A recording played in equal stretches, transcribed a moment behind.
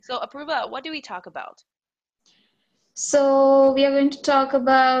So, Apurva, what do we talk about? So we are going to talk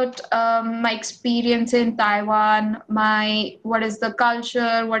about my experience in Taiwan, my what is the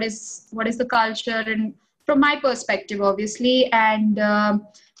culture, what is the culture, and from my perspective, obviously, and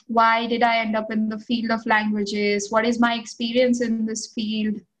why did I end up in the field of languages? What is my experience in this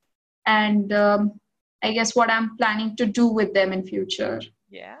field, and I guess what I'm planning to do with them in future.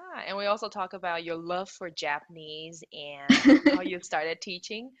 Yeah, and we also talk about your love for Japanese and how you started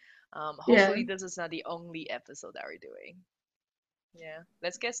teaching. Yeah. Hopefully, this is not the only episode that we're doing. Yeah,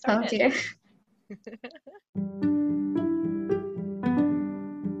 let's get started. Okay.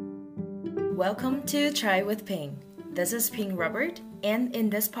 Welcome to Try with Ping. This is Ping Robert, and in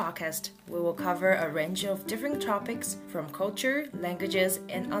this podcast, we will cover a range of different topics from culture, languages,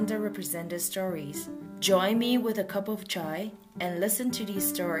 and underrepresented stories. Join me with a cup of chai and listen to these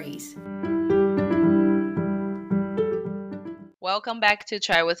stories. Welcome back to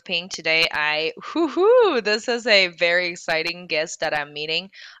Try with Pink. Today, this is a very exciting guest that I'm meeting.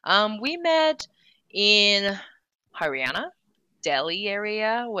 We met in Haryana, Delhi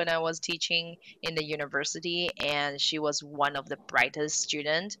area when I was teaching in the university, and she was one of the brightest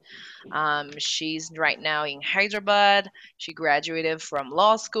students. She's right now in Hyderabad. She graduated from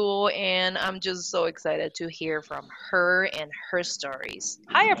law school, and I'm just so excited to hear from her and her stories.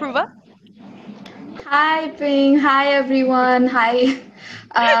 Hi, Apruva. Hi, Ping. Hi, everyone. Hi.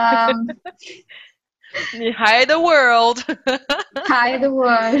 Um, Hi, the world. Hi, the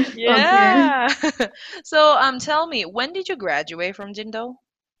world. Okay. Yeah. So, tell me, when did you graduate from Jindo?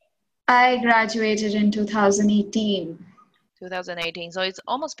 I graduated in 2018. 2018. So it's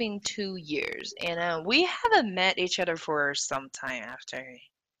almost been 2 years, and we haven't met each other for some time after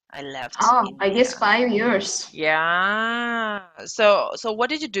I left Oh, I guess India. 5 years. Yeah. So what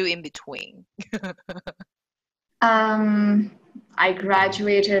did you do in between? Um, I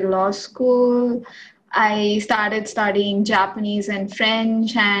graduated law school. I started studying Japanese and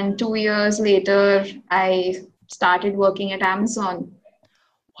French, and 2 years later, I started working at Amazon.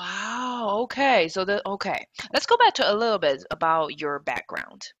 Wow. Okay. Okay. Let's go back to a little bit about your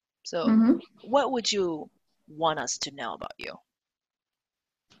background. So, Mhm. what would you want us to know about you?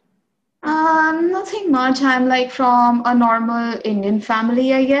 Nothing much. I'm like from a normal Indian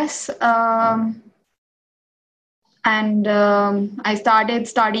family, I guess. And I started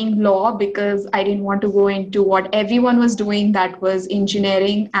studying law because I didn't want to go into what everyone was doing, that was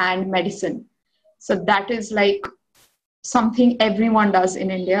engineering and medicine. So that is like something everyone does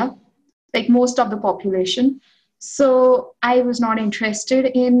in India, like most of the population. So I was not interested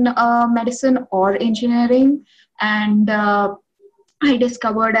in medicine or engineering. And I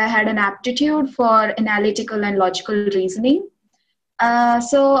discovered I had an aptitude for analytical and logical reasoning.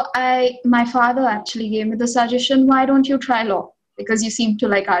 My father actually gave me the suggestion, why don't you try law? Because you seem to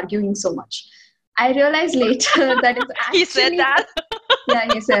like arguing so much. I realized later that it's He said actually, that. yeah,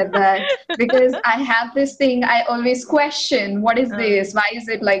 he said that because I have this thing, I always question, what is Uh, this? Why is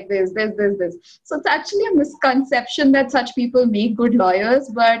it like this? So it's actually a misconception that such people make good lawyers.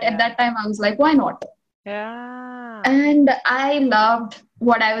 But at yeah. that time, I was like, why not? Yeah. And I loved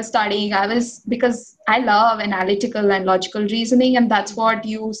what I was studying. I was because I love analytical and logical reasoning, and that's Mhm. what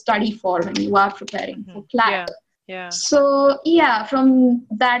you study for when you are preparing for Mhm. CLAT. Yeah. Yeah. So yeah, from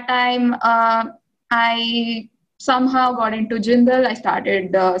that time, I somehow got into Jindal. I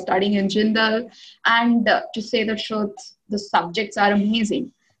started studying in Jindal, and to say the truth, the subjects are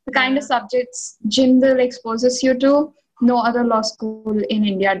amazing. The kind of Yeah. subjects Jindal exposes you to, no other law school in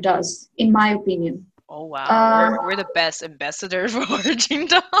India does, in my opinion. Oh wow, Uh, we're the best ambassador for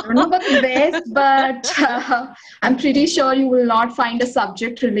Jinda. I don't know about the best, but I'm pretty sure you will not find a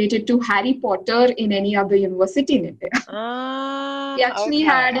subject related to Harry Potter in any other university in India. We actually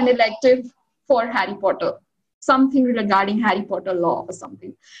Okay. had an elective for Harry Potter, something regarding Harry Potter law or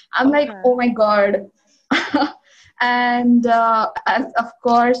something. I'm like, Okay. oh my God. And of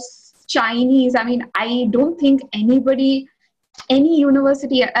course, Chinese. I mean, I don't think any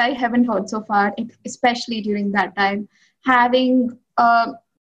university I haven't heard so far, especially during that time, having a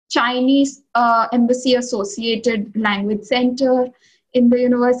Chinese embassy associated language center in the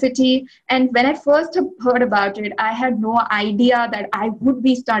university. And when I first heard about it, I had no idea that I would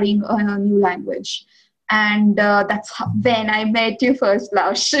be studying a new language. And when I met you first,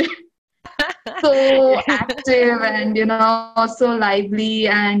 Laush. So active and so lively,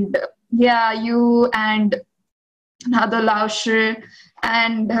 and yeah, you and another Laoshi,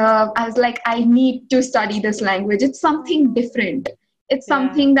 and I was like, I need to study this language. It's something Oh, different. It's yeah.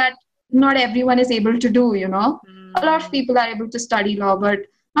 something that not everyone is able to do. A lot of Mm, people are able to study law, but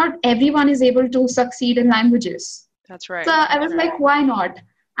not everyone is able to succeed in languages. that's So right. I That's was right. like, why not?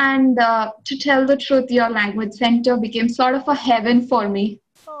 And to tell the truth, your language center became sort of a heaven for me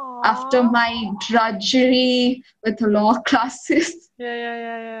after Aww. my drudgery with law classes.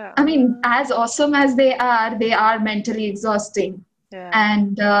 Yeah. I mean, as awesome as they are mentally exhausting. Yeah.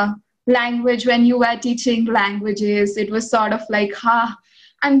 And language, when you were teaching languages, it was sort of like,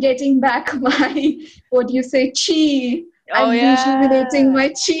 I'm getting back my, what do you say, chi. Oh I'm rejuvenating yeah. my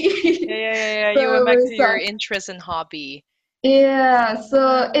chi. Yeah. You So went it back to was, your interest and hobby. yeah,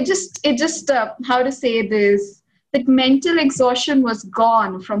 so it just how to say this, like mental exhaustion was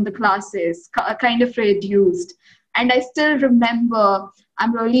gone from the classes, kind of reduced. And I still remember,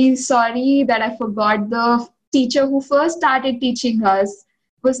 I'm really sorry that I forgot the teacher who first started teaching us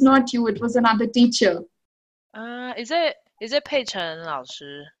was not you, it was another teacher. Is it 佩晨老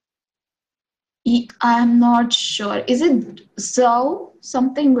师? I'm not sure. Is it Zoe?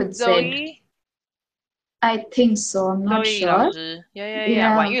 Something with Z. Zoe? I think so. I'm not Zoe 老 sure. 师. Yeah.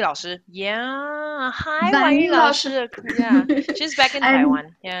 Yeah. 婉玉老师. Yeah. Hi, 婉玉 Vanyu 老 Lash.师. Yeah. She's back in And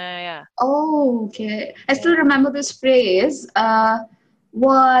Taiwan. Yeah. oh, okay. I still Yeah. remember this phrase.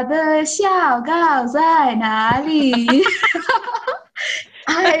 我的小稿在哪里?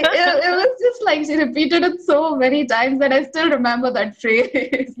 It was just like she repeated it so many times that I still remember that phrase.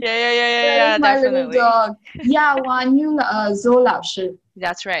 That is Yeah, my little definitely. dog. Yeah, Wanyu Zhou 老师.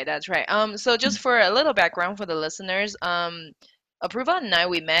 That's right. So just for a little background for the listeners, Apurva and I,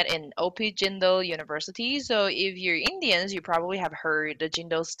 we met in OP Jindal University. So if you're Indians, you probably have heard the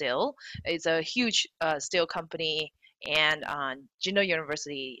Jindal Steel. It's a huge steel company, and Jindal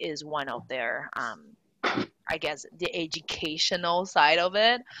University is one of their, I guess, the educational side of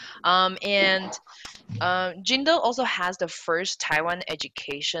it. And Jindal also has the first Taiwan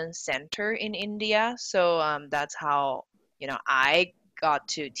Education Center in India. So that's how, I got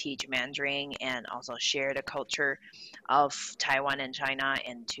to teach Mandarin and also share the culture of Taiwan and China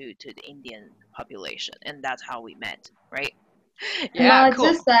and to the Indian population. And that's how we met, right? Yeah, Not cool.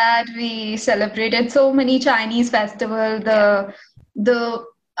 just that, we celebrated so many Chinese festival. Yeah.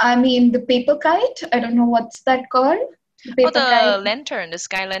 The paper kite. I don't know what's that called. The Oh, paper kite. the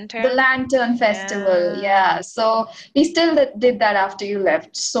Sky The Lantern. Lantern Festival, Yeah. yeah. So we still did that after you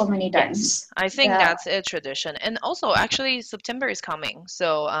left so many Yes, times. I think Yeah. that's a tradition. And also, actually, September is coming,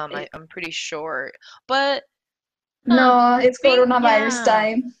 so I'm pretty sure. But huh, No, it's coronavirus yeah,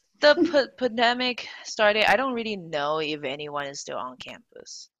 time. the pandemic started. I don't really know if anyone is still on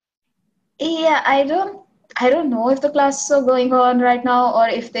campus. Yeah, I don't know if the classes are going on right now or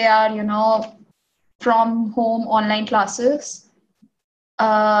if they are, from home online classes.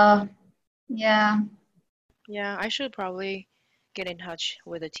 Uh, yeah. Yeah, I should probably get in touch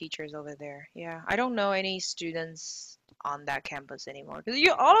with the teachers over there. Yeah, I don't know any students on that campus anymore because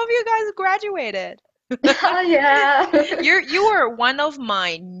all of you guys graduated. Yeah. You were one of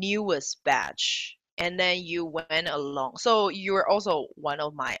my newest batch, and then you went along. So you were also one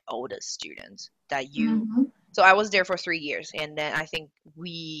of my oldest students that you. Mhm. So I was there for 3 years, and then I think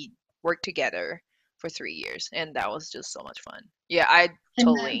we worked together for 3 years, and that was just so much fun. Yeah, I And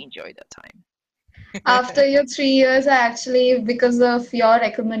totally then enjoyed that time. after your 3 years, I actually, because of your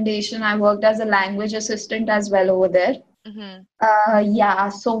recommendation, I worked as a language assistant as well over there. Hmm. Yeah,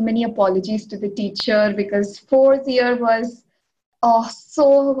 so many apologies to the teacher because fourth year was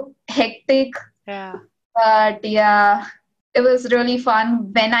so hectic. Yeah. But yeah, it was really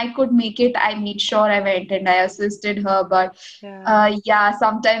fun. When I could make it, I made sure I went and I assisted her. But Yeah. yeah,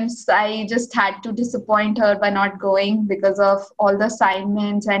 sometimes I just had to disappoint her by not going because of all the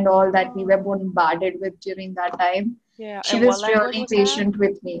assignments and all that we were Oh, bombarded with during that time. yeah. She And what was language really was that? patient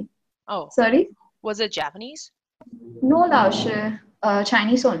with me. Oh, Sorry? was it Japanese? No, Laoshe,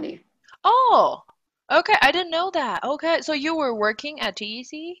 Chinese only. Oh, okay. I didn't know that. Okay, so you were working at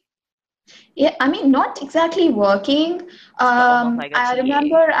TEC, Yeah, I mean, not exactly working. but almost like a I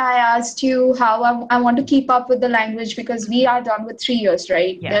remember TA. I asked you how I want to keep up with the language because we Hmm. are done with 3 years,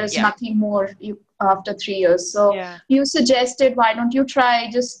 right? There's Yeah. nothing more after 3 years. So Yeah. you suggested, why don't you try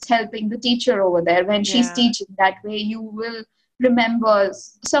just helping the teacher over there when she's Yeah. teaching? That way you will remember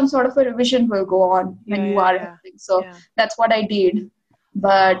some sort of a revision will go on when you are Yeah. helping. So Yeah. that's what I did.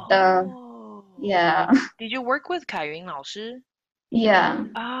 But Oh. yeah, Did you work with 凯云老师? yeah.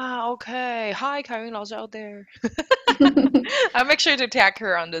 Ah, okay. Hi, 凯云老师 out there. I'll make sure to tag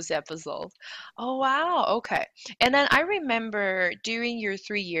her on this episode. Oh, wow. Okay. And then I remember during your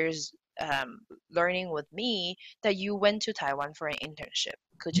 3 years learning with me that you went to Taiwan for an internship.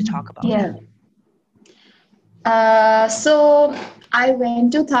 Could you talk about that? Yeah. So I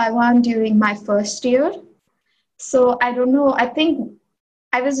went to Taiwan during my first year. So I don't know. I think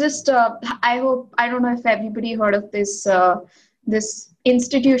I was just. I hope I don't know if everybody heard of this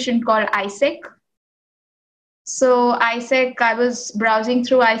institution called ISEC. So ISEC, I was browsing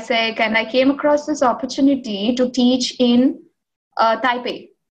through ISEC and I came across this opportunity to teach in Taipei.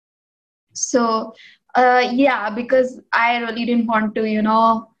 So yeah, because I really didn't want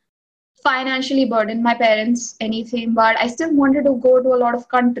to, financially burden my parents anything, but I still wanted to go to a lot of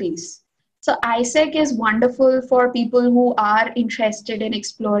countries. So ISEC is wonderful for people who are interested in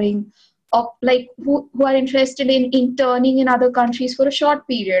exploring, or like who are interested in interning in other countries for a short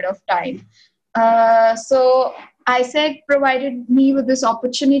period of time. So ISEC provided me with this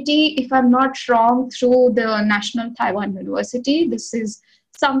opportunity, if I'm not wrong, through the National Taiwan University. This is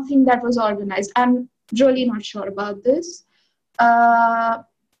something that was organized. I'm really not sure about this.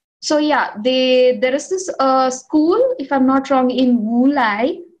 So yeah, there is this school, if I'm not wrong, in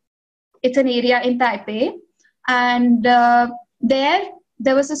Wulai. It's an area in Taipei, and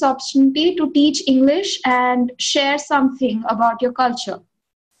there was this opportunity to teach English and share something about your culture.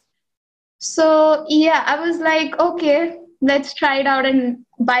 So yeah, I was like, okay, let's try it out. And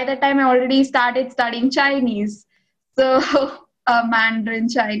by that time, I already started studying Chinese, so Mandarin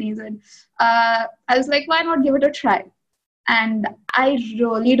Chinese, and I was like, why not give it a try? And I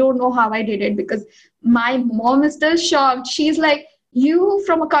really don't know how I did it because my mom is still shocked. She's like, you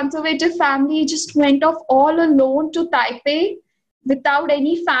from a conservative family just went off all alone to Taipei without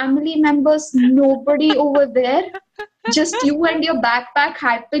any family members, nobody over there. Just you and your backpack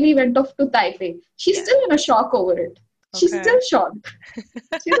happily went off to Taipei. She's Yeah. still in a shock over it. She's Okay. still shocked.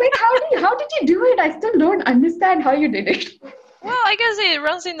 She's like, how did you do it? I still don't understand how you did it. Well, I guess it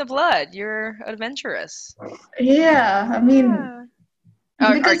runs in the blood. You're adventurous. Yeah, I mean, Yeah.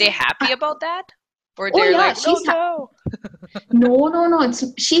 Are because they happy about that? Or oh they're yeah, like, no, no. no.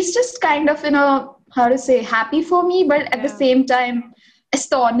 She's just kind of in a, how to say, happy for me, but at the Yeah. same time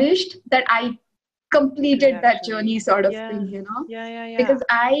astonished that I completed Could that actually. journey, sort of Yeah. thing, you know? Yeah. Because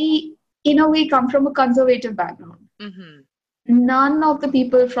I, in a way, come from a conservative background. Mm-hmm. None of the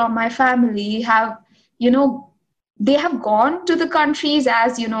people from my family have, you know, they have gone to the countries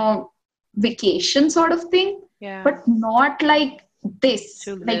as, vacation sort of thing, Yeah. but not like this,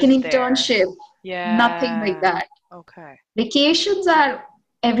 To like an live there. internship, nothing like Yeah. that. Okay. Vacations are,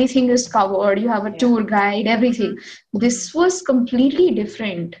 everything is covered, you have a Yeah. tour guide, everything. This was completely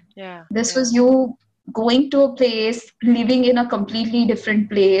different. Yeah. This Yeah. was you going to a place, living in a completely different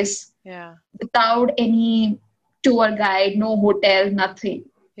place Yeah. without any tour guide, no hotel, nothing.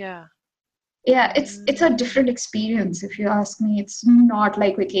 Yeah. Yeah, it's a different experience, if you ask me. It's not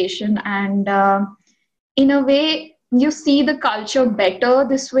like vacation, and in a way you see the culture better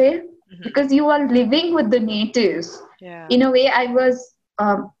this way Mm-hmm. because you are living with the natives. Yeah. In a way, I was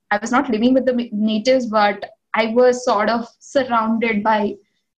not living with the natives, but I was sort of surrounded by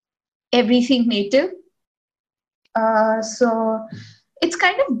everything native. So it's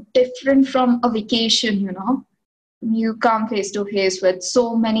kind of different from a vacation, you know. You come face to face with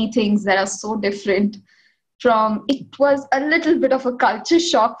so many things that are so different from. It was a little bit of a culture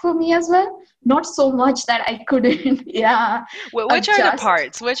shock for me as well. Not so much that I couldn't, yeah, Which are the adjust.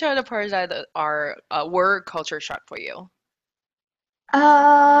 parts? Which are the parts that were culture shock for you?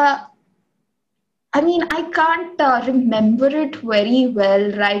 Uh, I mean, I can't remember it very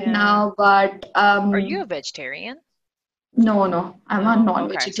well right Yeah. now, but Are you a vegetarian? no, I'm a No.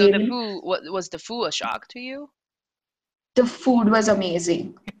 Okay. So the non-vegetarian. food, what was the food a shock to you? The food was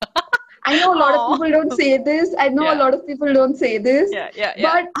amazing. I know a lot of Oh. people don't say this. I know a Yeah. lot of people don't say this, Yeah.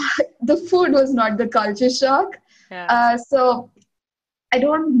 but the food was not the culture shock. Yeah. So I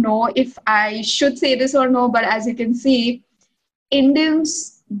don't know if I should say this or no, but as you can see,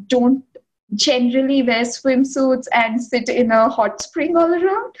 Indians don't generally wear swimsuits and sit in a hot spring all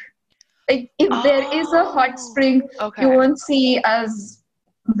around. Like if there is a hot Oh. spring, Okay. you won't see us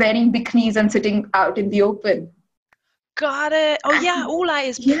wearing bikinis and sitting out in the open. Got it. Oh yeah, And Ulai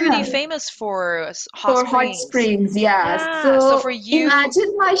is pretty yeah, famous for hot for hot springs. springs, yeah. Yeah. So for So you, yeah.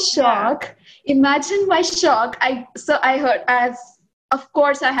 imagine my shock. I heard, as of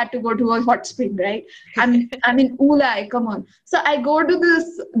course I had to go to a hot spring, right? I'm in Ulai, come on. So I go to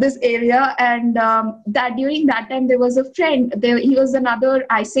this area, and that during that time there was a friend there. He was another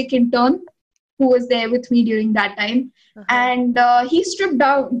ISEC intern who was there with me during that time, Uh-huh. and he stripped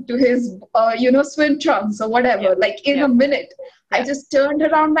down to his swim trunks or whatever, Yep. like in Yep. a minute. I Yep. just turned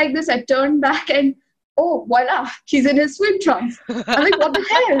around like this. I turned back, and oh, voila, he's in his swim trunks. I'm like, what the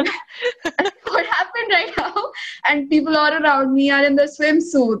hell? What happened right now? And people all around me are in their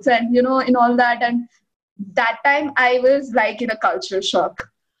swimsuits and, in all that. And that time I was like in a culture shock.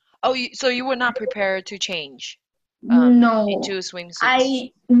 Oh, so you were not prepared to change No, into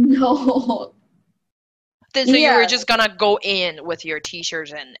swimsuits. no. Then so you were Yeah, just gonna go in with your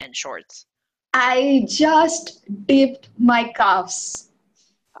t-shirts and shorts. I just dipped my calves.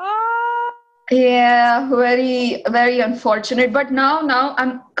 Ah, Yeah, very, very unfortunate. But now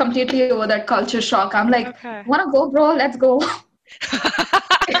I'm completely over that culture shock. I'm like, okay. wanna go, bro? Let's go.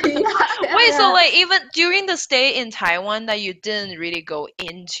 Yeah, yeah, Wait, so yeah. like even during the stay in Taiwan that you didn't really go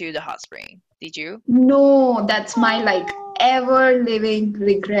into the hot spring, did you? No, that's my like Oh. ever living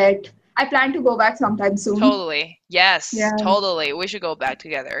regret. I plan to go back sometime soon. Totally. Yes, Yeah. totally. We should go back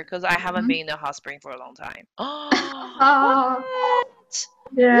together because I haven't Mhm. been in a hot spring for a long time. Oh, Ah, what?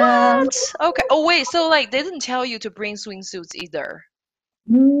 yeah. What? Okay. Oh, wait. So, like, they didn't tell you to bring swimsuits either.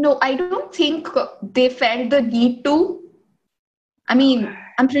 No, I don't think they felt the need to. I mean, Okay.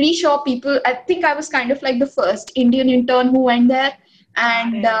 I'm pretty sure people, I think I was kind of like the first Indian intern who went there.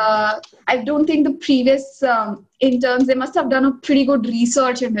 Got And it. I don't think the previous interns, they must have done a pretty good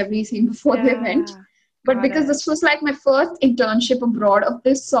research and everything before they went. Yeah. But Got because it. this was like my first internship abroad of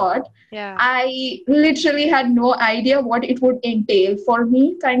this sort, Yeah. I literally had no idea what it would entail for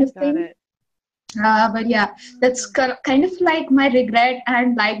me, kind of Got thing. it. But yeah, that's kind of like my regret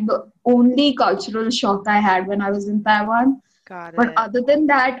and like the only cultural shock I had when I was in Taiwan. Got But it. other than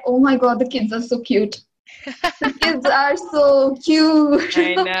that, oh my God, the kids are so cute. The kids are so cute.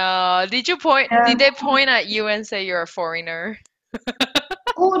 I know. Did you point? Yeah. Did they point at you and say you're a foreigner?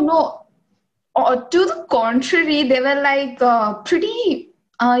 Oh no. To the contrary, they were like pretty,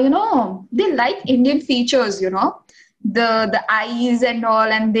 they like Indian features, the eyes and all,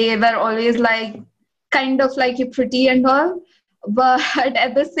 and they were always like kind of like you pretty and all. But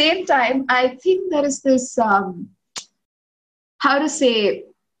at the same time, I think there is this how to say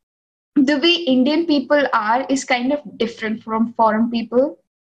the way Indian people are is kind of different from foreign people.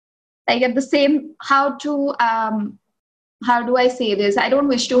 Like at the same, how do I say this? I don't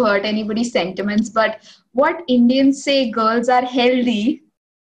wish to hurt anybody's sentiments, but what Indians say girls are healthy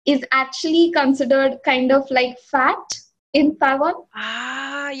is actually considered kind of like fat in Taiwan.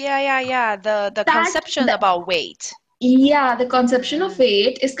 Ah, yeah, yeah, yeah. The That, conception that about weight. yeah, the conception of Yeah.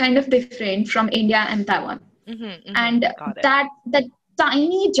 weight is kind of different from India and Taiwan. Mm-hmm, mm-hmm. And Got it. that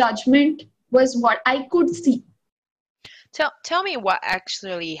tiny judgment was what I could see. Tell me what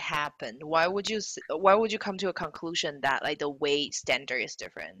actually happened. Why would you come to a conclusion that like the weight standard is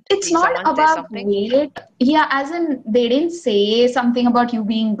different? It's Did not someone say about something? weight. Yeah, as in they didn't say something about you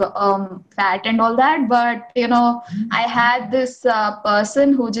being fat and all that, but I had this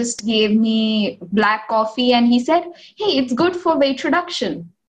person who just gave me black coffee and he said, "Hey, it's good for weight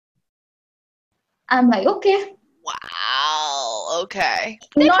reduction." I'm like, okay, Wow. Okay.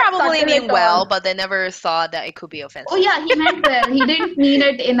 They not probably subtle mean at well, all. but they never thought that it could be Oh offensive. yeah, he meant well. He didn't mean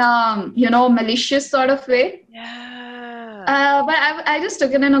it in a malicious sort of way. Yeah. But I just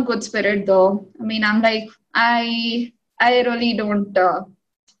took it in a good spirit though. I mean, I'm like, I really don't.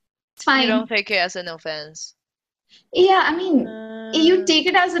 It's You don't fine. take it as an offense. Yeah, I mean, you Uh, take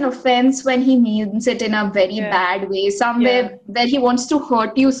it as an offense when he means it in a very yeah. bad way, Yeah. somewhere where he wants to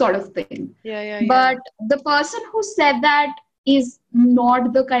hurt you, sort of thing. Yeah. Yeah. Yeah. But the person who said that is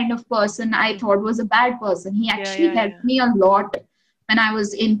not the kind of person I Mm. thought was a bad person. He Yeah. actually Yeah. helped Yeah. me a lot when I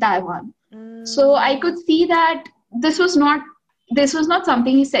was in Taiwan. So I Mm. could see that this was not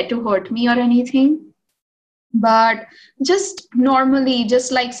something he said to hurt me or anything, but just normally,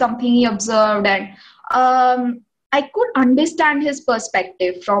 just like something he observed. And I could understand his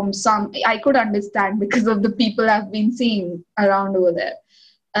perspective from some, I could understand because of the people I've been seeing around over there.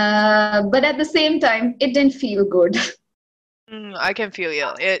 But at the same time, it didn't feel good. I can feel you.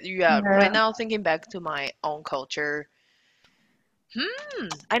 Yeah. Right Yeah. now, thinking back to my own culture.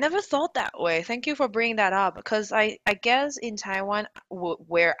 I never thought that way. Thank you for bringing that up because I guess in Taiwan,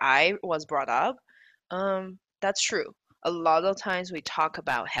 where I was brought up, that's true. A lot of times we talk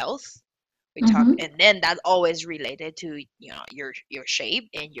about health. We talk, Mm-hmm. and then that's always related to your shape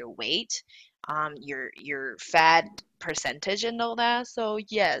and your weight, your fat percentage and all that. So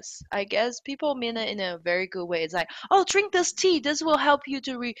yes, I guess people mean it in a very good way. It's like, oh, drink this tea. This will help you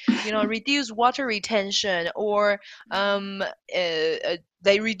to reduce water retention, or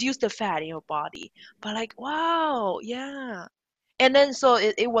they reduce the fat in your body. But like, wow, yeah. And then so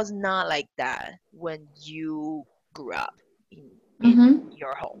it was not like that when you grew up in Mm-hmm.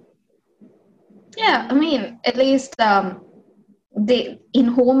 your home. Yeah, I Mm, mean, at least they in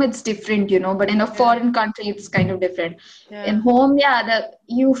home it's different, but in a yeah, foreign country it's kind of different. In yeah. home, yeah, that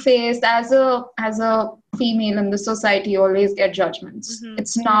you face as a female in the society, you always get judgments. Mm-hmm.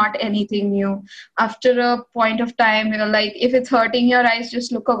 It's Yeah. not anything new. After a point of time, you're like, if it's hurting your eyes,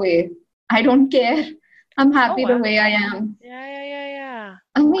 just look away. I don't care. I'm Oh happy the well. way I am. Yeah, yeah, yeah, yeah.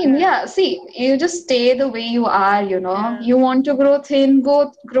 I mean, Okay. yeah, see, you just stay the way you are, you know. Yeah. You want to grow thin,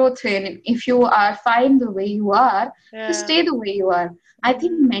 go grow thin. If you are fine the way you are, just Yeah. stay the way you are. I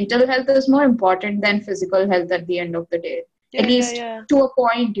think Mm. mental health is more important than physical health at the end of the day. At Yeah, yeah, least yeah. to a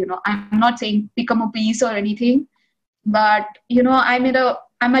point, you know. I'm not saying become obese or anything, but you know, I'm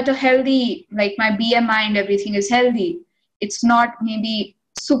at a healthy, like my BMI and everything is healthy. It's not maybe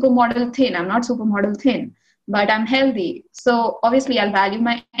supermodel thin. I'm not supermodel thin, but I'm healthy. So obviously I'll value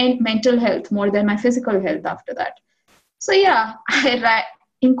my mental health more than my physical health after that. So yeah,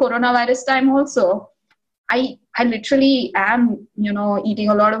 in coronavirus time also, I literally am, you know, eating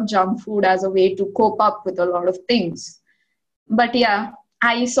a lot of junk food as a way to cope up with a lot of things. But yeah,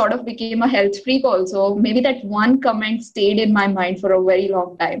 I sort of became a health freak also. Maybe that one comment stayed in my mind for a very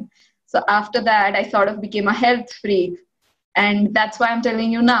long time. So after that, I sort of became a health freak. And that's why I'm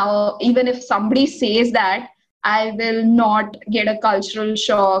telling you now, even if somebody says that, I will not get a cultural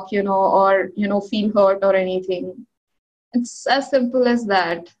shock, you know, or, you know, feel hurt or anything. It's as simple as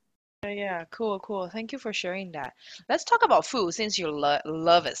that. Yeah, yeah, cool, cool. Thank you for sharing that. Let's talk about food since you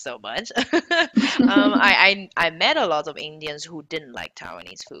love it so much. I met a lot of Indians who didn't like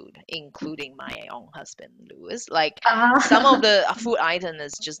Taiwanese food, including my own husband, Louis. Like some of Ah. the food item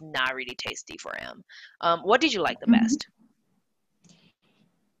is just not really tasty for him. What did you like the best?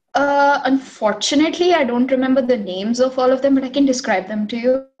 Unfortunately, I don't remember the names of all of them, but I can describe them to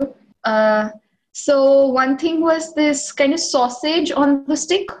you. Uh, so one thing was this kind of sausage on the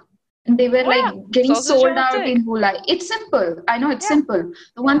stick, and they were Oh like yeah, getting sausage sold on a out stick. in Hulai. It's simple. I know it's Yeah, simple.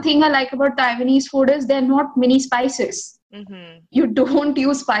 The yeah. one thing I like about Taiwanese food is they're not many spices. Mm-hmm. You don't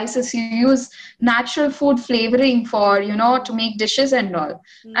use spices. You use natural food flavoring for, you know, to Mm-hmm. make dishes and all.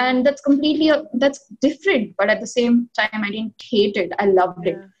 And Mm, that's completely that's different. But at the same time, I didn't hate it. I loved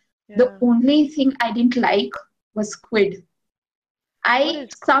it. yeah, The yeah. only thing I didn't like was squid. What I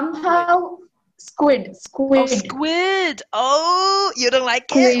is squid? somehow Oh, squid, squid. Oh, you don't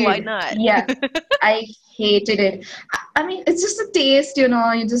like it? Why squid. not? Yeah, I hated it. I mean, it's just the taste, you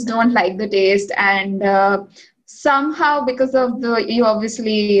know, you just don't like the taste. And somehow, because of you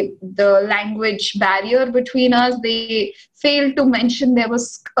obviously, the language barrier between us, they failed to mention there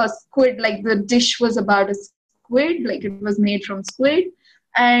was a squid, like the dish was about a squid, like it was made from squid.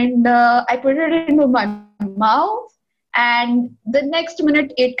 And I put it into my mouth, and the next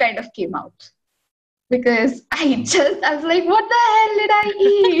minute, it kind of came out because I was like, what the hell did I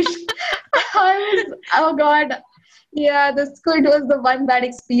eat? I was, oh God. Yeah, the squid was the one bad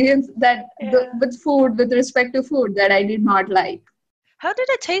experience that Yeah. with food, with respect to food, that I did not like. How did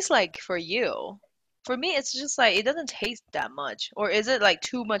it taste like for you? For me, it's just like it doesn't taste that much. Or is it like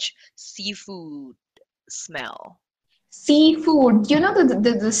too much seafood smell? Seafood, you know,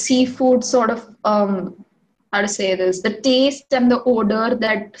 the seafood sort of, how to say this, the taste and the odor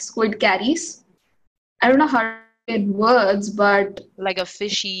that squid carries. I don't know how to say it in words, but Like a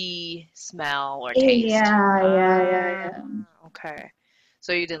fishy smell or taste. yeah. Ah, okay.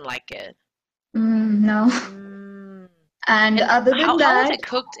 So you didn't like it. No. Mm. And And other than how was that, it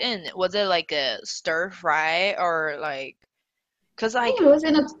cooked in? Was it like a stir fry or like? Cause I think like it was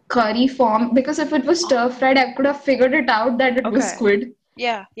in a curry form because if it was stir fried, I could oh, have figured it out that it was okay. squid.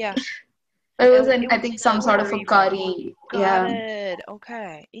 Yeah, yeah. It was It I was think, in some a sort of a curry form. curry. Got Yeah. it.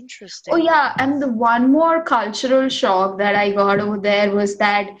 Okay. Oh, Interesting. yeah. And the one more cultural shock that I got over there was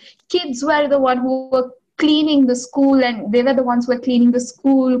that kids were the one who were cleaning the school, and they were the ones who were cleaning the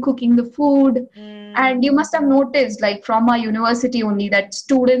school, cooking the food. And you Mm, must have noticed, like from our university only, that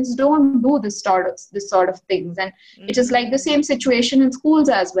students don't do this sort of things. And it is like the mm-hmm. same situation in schools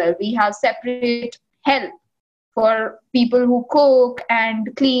as well. We have separate help for people who cook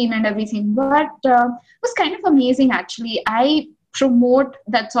and clean and everything. But it was kind of amazing, actually. I promote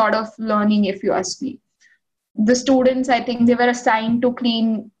that sort of learning, if you ask me. The students, I think they were assigned to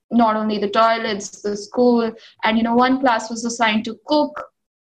clean not only the toilets, the school, and you know, one class was assigned to cook,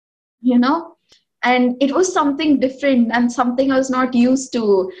 you know, and it was something different and something I was not used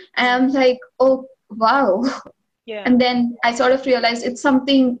to. And Yeah. I'm like, oh, wow. Yeah. And then I sort of realized it's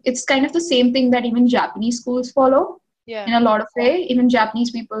kind of the same thing that even Japanese schools follow Yeah. in a lot of way. Even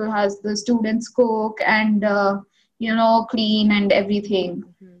Japanese people has the students cook and you know, clean and everything.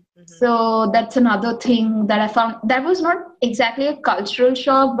 Mm-hmm. Mm-hmm. So that's another thing that I found that was not exactly a cultural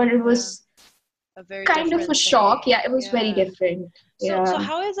shock, but it Yeah. was A very kind of a different shock. thing. Yeah, it was very Yeah. different. So Yeah.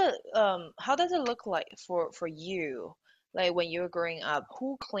 how is it how does it look like for you? Like when you were growing up,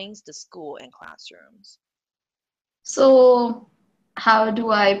 who cleans the school and classrooms? So how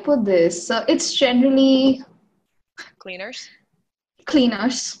do I put this? So it's generally Cleaners?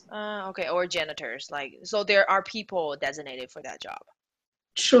 cleaners. Okay, or janitors. Like so there are people designated for that job.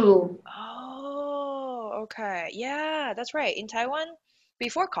 True. Oh, okay. Yeah, that's right. In Taiwan,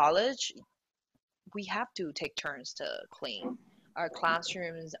 before college, we have to take turns to clean our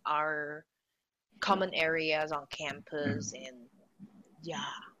classrooms, our common areas on campus, and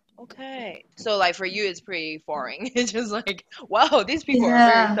yeah. Okay. So like for you, it's pretty foreign. It's just like, wow, these people are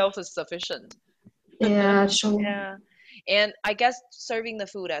very Yeah, self-sufficient. yeah, true. Yeah. And I guess serving the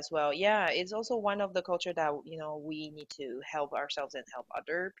food as well. Yeah, it's also one of the culture that, we need to help ourselves and help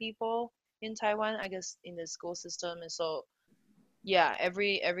other people in Taiwan, I guess in the school system. And so, yeah,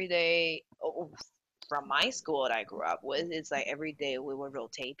 every day from my school that I grew up with, it's like every day we would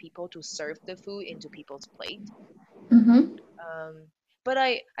rotate people to serve the food into people's plate. Mm-hmm. Um, but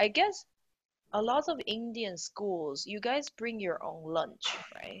I guess a lot of Indian schools, you guys bring your own lunch,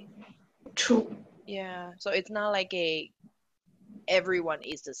 right? True. Yeah. So it's not like everyone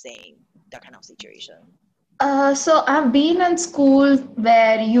is the same, that kind of situation. So I've been in school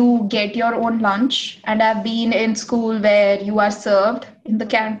where you get your own lunch, and I've been in school where you are served in the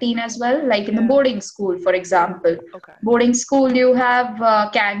Okay. canteen as well, like in the Yeah. boarding school, for example. Okay. Boarding school, you have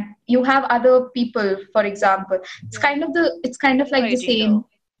you have other people, for example. Yeah. It's kind of It's like like the a same, jingle.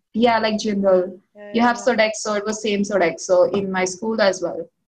 yeah, like Jindal. Yeah, You have yeah, Sodexo, it was same Sodexo in my school as well.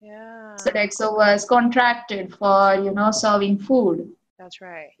 yeah. Sodexo was contracted for, serving food. That's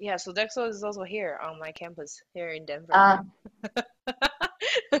right. Yeah, so Dexo is also here on my campus here in Denver. Uh,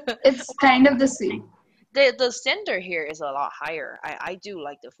 it's Well, kind of the same. the standard here is a lot higher. I do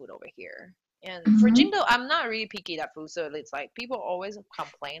like the food over here. And for Mhm. Jindo, I'm not really picky that food, so it's like people always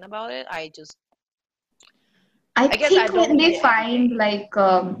complain about it. I I guess I think don't when eat they it every find day. like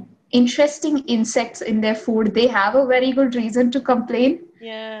interesting insects in their food, they have a very good reason to complain.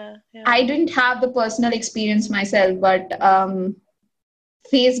 Yeah, I yeah. didn't have the personal experience myself, but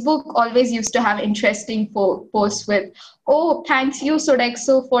Facebook always used to have interesting posts with, "Oh, thanks you,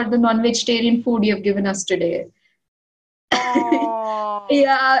 Sodexo, for the non-vegetarian food you've given us today." Oh,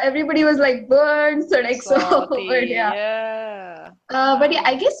 Yeah, everybody was like, "Burn Sodexo," but salty. yeah. Yeah. But yeah,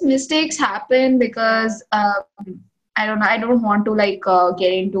 I Wow. guess mistakes happen Yeah, because I don't know. I don't want to like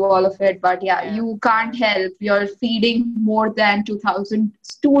get into all of it, but yeah, yeah, you yeah, can't help. You're feeding more than 2,000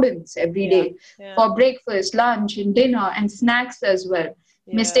 students every yeah, day yeah, for breakfast, lunch, and dinner, and snacks as well.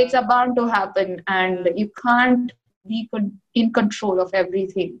 Mistakes yeah, are bound to happen, and yeah. you can't be in control of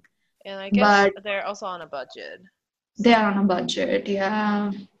everything. And I guess But they're also on a budget. they So, are on a budget.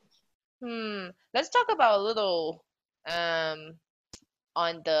 Yeah. let's talk about a little um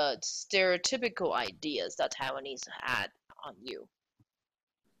on the stereotypical ideas that Taiwanese had on you.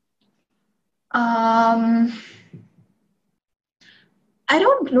 Um, I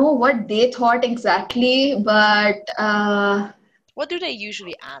don't know what they thought exactly, but What do they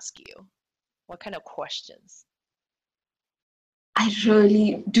usually ask you? What kind of questions? I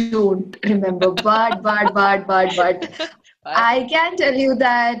really don't remember. But What? I can tell you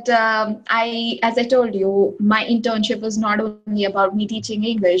that as I told you, my internship was not only about me teaching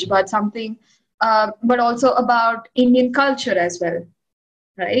English, but also about Indian culture as well,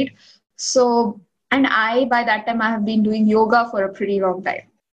 right? So, and by that time, I have been doing yoga for a pretty long time.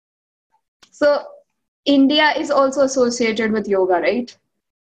 So, India is also associated with yoga, right?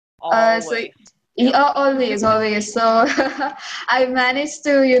 So Always. Yep. yeah, always, always. So I managed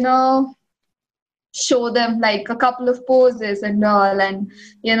to, show them like a couple of poses and all, and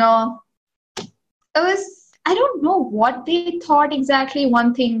you know, it was. I don't know what they thought exactly.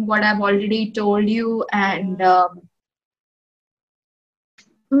 One thing, what I've already told you, and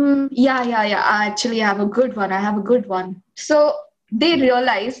Yeah. yeah. I actually have a good one. I have a good one. So they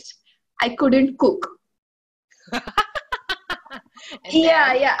realized I couldn't cook. And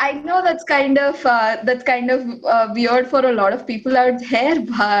Yeah, then? yeah, I know that's kind of weird for a lot of people out there,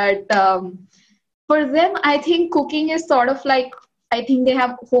 but for them, I think cooking is sort of like I think they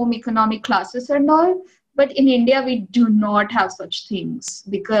have home economic classes and all, but in India we do not have such things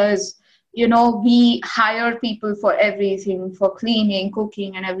because we hire people for everything, for cleaning,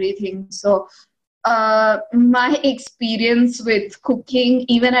 cooking, and everything. So my experience with cooking,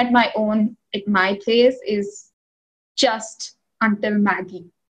 even at my place, is just until Maggie.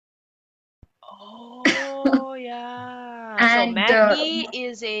 Oh, yeah. So And Maggi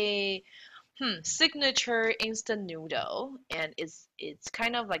is a signature instant noodle, and it's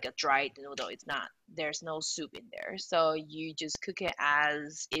kind of like a dried noodle. It's not, there's no soup in there. So you just cook it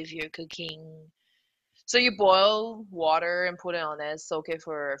as if you're cooking. So you boil water and put it on it, soak it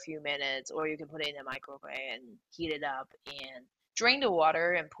for a few minutes, or you can put it in a microwave and heat it up and drain the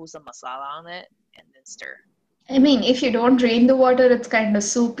water and put some masala on it and then stir. I mean, if you don't drain the water, it's kind of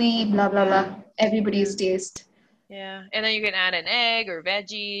soupy, blah blah Yeah, blah. Everybody's yeah, taste. Yeah. And then you can add an egg or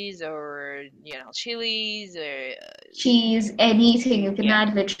veggies or, chilies or Cheese, anything. You can yeah.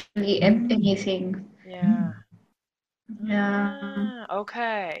 add literally anything. Yeah. Yeah.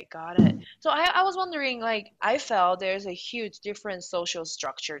 Okay, got it. So I was wondering, like, I felt there's a huge different social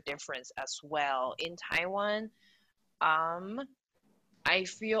structure difference as well in Taiwan. Um, I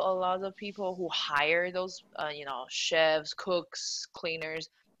feel a lot of people who hire those, chefs, cooks, cleaners,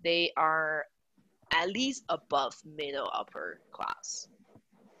 they are at least above middle upper class.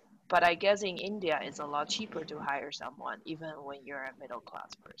 But I guess in India, it's a lot cheaper to hire someone, even when you're a middle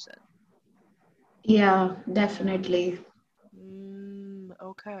class person. Yeah, Yeah. definitely.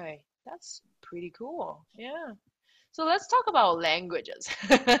 Okay. That's pretty cool. Yeah. So let's talk about languages.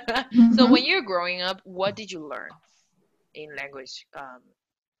 So when Mm-hmm. you're growing up, what did you learn in language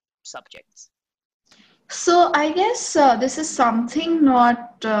subjects? So I guess this is something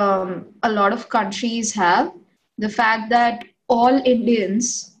not a lot of countries have. The fact that all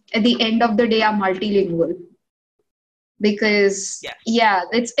Indians at the end of the day are multilingual. Because Yes. yeah,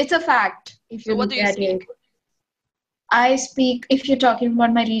 it's a fact if So you what do look you at it. speak? I speak, if you're talking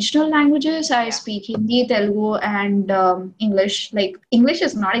about my regional languages, I Yeah. speak Hindi, Telugu, and English. Like, English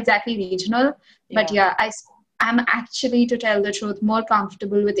is not exactly regional, but Yeah. yeah, I'm actually, to tell the truth, more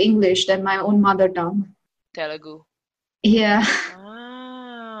comfortable with English than my own mother tongue. Telugu. Yeah.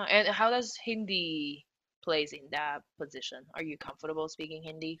 And how does Hindi plays in that position? Are you comfortable speaking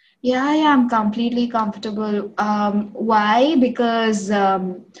Hindi? Yeah, I'm completely comfortable. Why? Because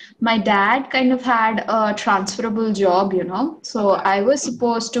my dad kind of had a transferable job, you know. So Okay. I was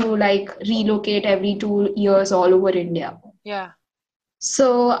supposed to like relocate every 2 years all over India. Yeah. So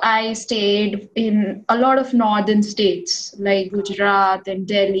I stayed in a lot of northern states like Got it. Gujarat and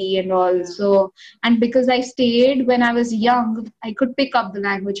Delhi and all. Yeah. So, and because I stayed when I was young, I could pick up the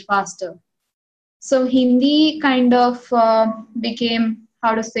language faster. So Hindi kind of became,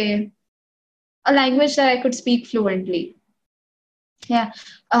 how to say, a language that I could speak fluently. Yeah.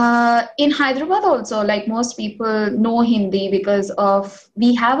 In Hyderabad also, like most people know Hindi because of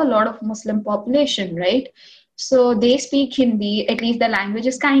we have a lot of Muslim population, right? So they speak Hindi, at least the language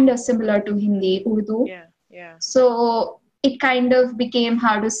is kind of similar to Hindi, Urdu. Yeah. Yeah. So it kind of became,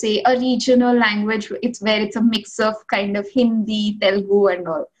 how to say, a regional language. It's where it's a mix of kind of Hindi, Telugu, and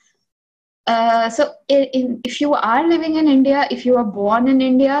all. So if you are living in India, if you are born in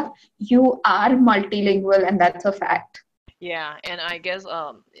India, you are multilingual, and that's a fact. Yeah. And I guess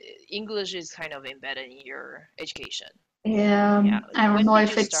English is kind of embedded in your education. Yeah, Yeah. I don't When know did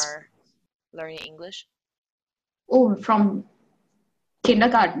if you it's start learning English? from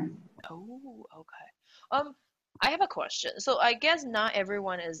kindergarten. Oh, okay. I have a question. So I guess not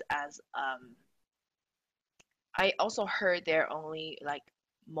everyone is as I also heard they're only like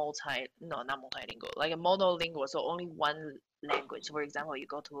no, not multilingual, like a monolingual, so only one language. For example, you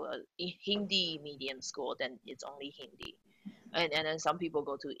go to a Hindi medium school, then it's only Hindi. And then some people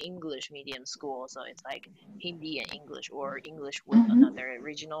go to English medium school, so it's like Hindi and English or English with Hmm. another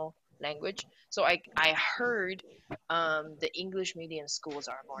regional language. So I heard the English medium schools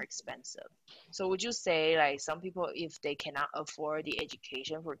are more expensive. So would you say like some people if they cannot afford the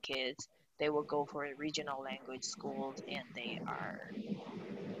education for kids, they will go for regional language schools and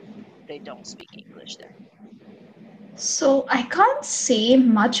they don't speak English there. So I can't say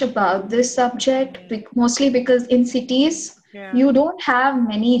much about this subject, Mm, mostly because in cities yeah. you don't have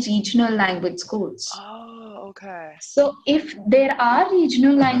many regional language schools. Oh, okay. So if there are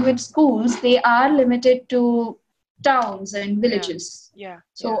regional language schools, they are limited to towns and Yeah. villages. Yeah. Yeah.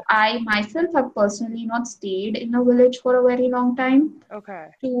 So I myself have personally not stayed in a village for a very long time Okay.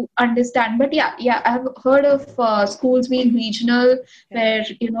 to understand. But yeah, I've heard of schools being regional, Yeah.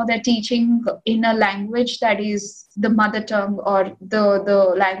 where they're teaching in a language that is the mother tongue or the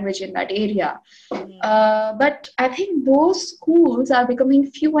language in that area. Mm, But I think those schools are becoming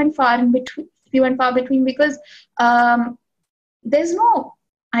few and far between because there's no,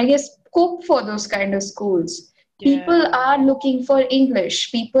 I guess, scope for those kind of schools. People yeah. are looking for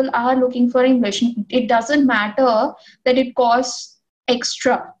English. People are looking for English. It doesn't matter that it costs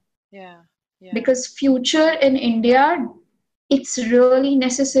extra, Yeah. Yeah. because future in India, it's really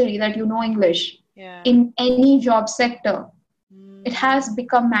necessary that you know English Yeah. in any job sector. It has Mm,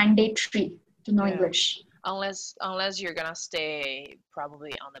 become mandatory to know yeah. English. Unless you're gonna stay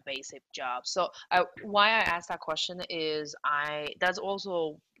probably on the basic job. So why I asked that question is that's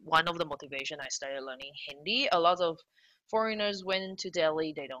also one of the motivation I started learning Hindi. A lot of foreigners went to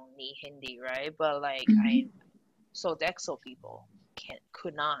Delhi, they don't need Hindi, right? But like Mhm. so the Exo people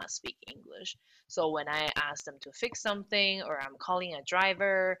could not speak English. So when I ask them to fix something or I'm calling a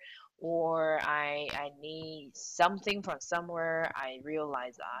driver or I need something from somewhere, I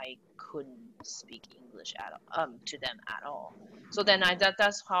realized I couldn't speak English to them at all. So then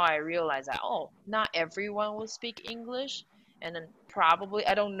that's how I realized that, oh, not everyone will speak English, and then probably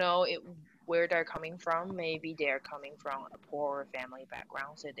I don't know where they're coming from. Maybe they're coming from a poor family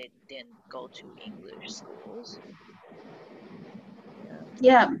background, so they didn't go to English schools. Yeah.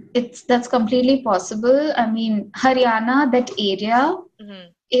 Yeah, that's completely possible. I mean, Haryana, that area Hmm.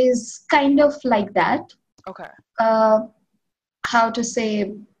 is kind of like that. Okay. Uh, how to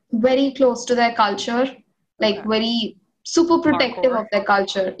say, very close to their culture, like Okay. very super protective Hardcore. of their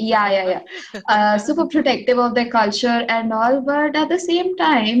culture. Yeah. Super protective of their culture and all. But at the same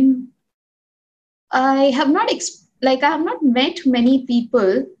time, I have not met many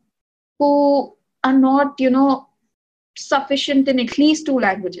people who are not, sufficient in at least two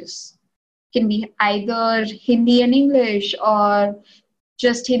languages. Can be either Hindi and English or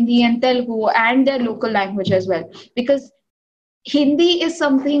just Hindi and Telugu and their local language as well. Because Hindi is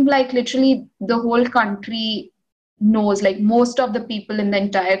something like literally the whole country knows, like most of the people in the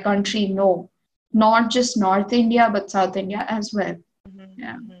entire country know, not just North India, but South India as well. Hmm.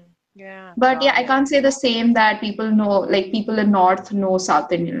 Yeah. Hmm. Yeah, But yeah, got I it. can't say the same that people know, like people in North know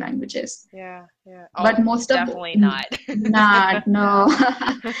South Indian languages. Yeah, yeah. But Oh, most of definitely not. not, no.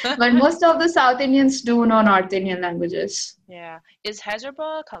 But most of the South Indians do know North Indian languages. Yeah. Is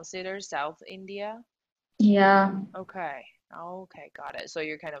Hyderabad considered South India? Yeah. Okay. Okay, got it. So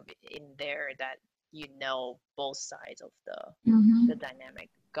you're kind of in there that you know both sides of the Hmm. dynamic.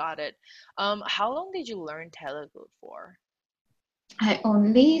 Got it. How long did you learn Telugu for?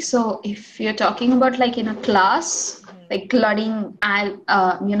 So if you're talking about like in a class, Hmm. like learning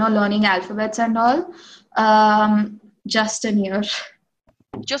alphabets and all, just a year.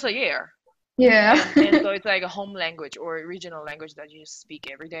 Just a year. Yeah. And so it's like a home language or a regional language that you speak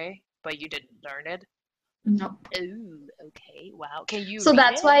every day, but you didn't learn it. No. Oh, okay. Wow. Can you So read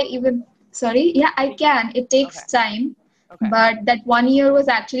that's it? why even, sorry, yeah, I can. It Okay. takes time, Okay. but that 1 year was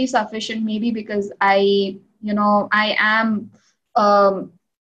actually sufficient, maybe because I am, um,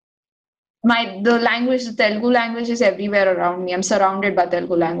 the language, the Telugu language is everywhere around me. I'm surrounded by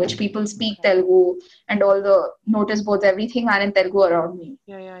Telugu language. People speak Okay. Telugu, and all the notice boards, everything are in Telugu around me.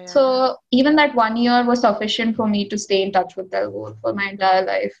 Yeah, yeah, yeah, So yeah. even that 1 year was sufficient for me to stay in touch with Telugu for my entire Got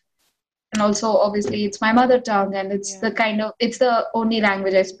it. life. And also, obviously, it's my mother tongue, and Yeah. it's the only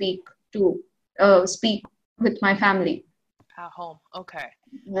language I speak with my family. At home. Okay.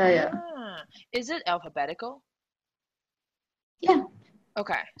 Yeah, yeah, Ah, is it alphabetical? yeah,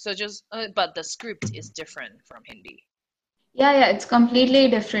 Okay. So just, but the script is different from Hindi. yeah. It's completely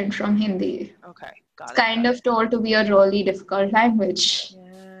different from Hindi. Okay. It's Got it. kind Got it. of told to be a really difficult language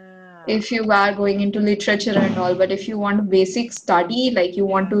Yeah. if you are going into literature and all. But if you want a basic study, like you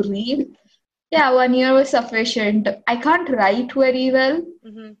want Yeah. to read, yeah, 1 year was sufficient. I can't write very well.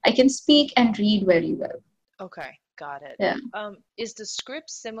 Mm-hmm. I can speak and read very well. Okay. Got it. Yeah. Is the script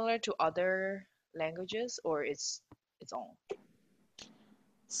similar to other languages or it's its own?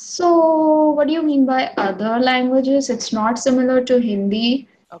 So, what do you mean by other languages? It's not similar to Hindi.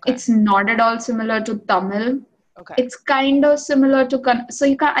 Okay. It's not at all similar to Tamil. Okay. It's kind of similar to so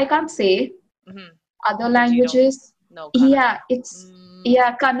I can't say Mm-hmm. other Because you don't languages. know Yeah, Kannada. it's Mm,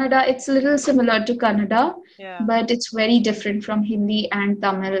 yeah, Kannada. It's a little similar to Kannada, yeah. but it's very different from Hindi and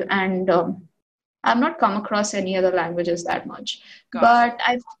Tamil. And I've not come across any other languages that much. Got it.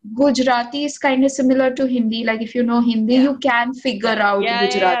 But Gujarati is kind of similar to Hindi. Like if you know Hindi, Yeah. you can figure Yeah. out Yeah. Yeah.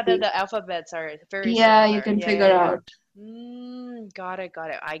 Yeah. Gujarati. The alphabets are very Yeah, you similar. can Yeah. Yeah. figure Yeah. out. Got it. Got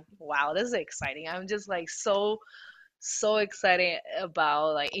it. Wow, this is exciting. I'm just like so excited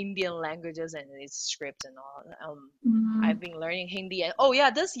about like Indian languages and its script and all. I've Mm. been learning Hindi. Oh yeah,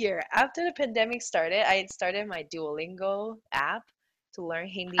 this year after the pandemic started, I started my Duolingo app to learn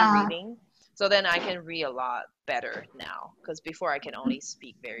Hindi Uh, reading. So then I can read a lot better now, because before I can only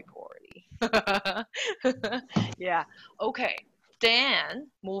speak very poorly. Yeah. Okay. Then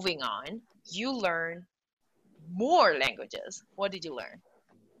moving on, you learn more languages. What did you learn?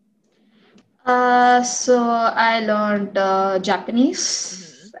 so I learned Hmm.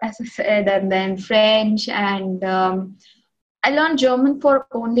 Japanese, as I said, and then French, and I learned German for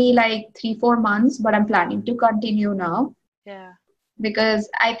only like 3-4 months, but I'm planning to continue now Yeah. because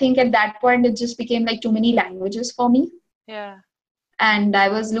I think at that point it just became like too many languages for me, Yeah. and I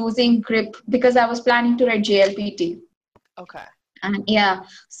was losing grip because I was planning to write JLPT. Okay. And yeah,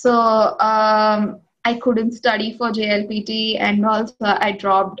 so I couldn't study for JLPT, and also I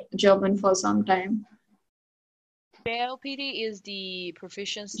dropped German for some time. JLPT is the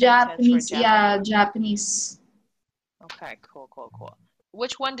proficiency test for Japanese, Japanese. yeah, Japanese. Okay, cool, cool, cool.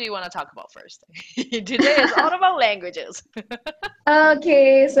 which one do you want to talk about first? Today is all about languages.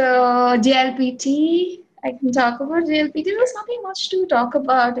 Okay, so JLPT. I can talk about JLPT. There's nothing much to talk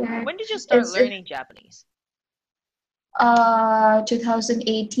about it. When did you start It's learning Japanese?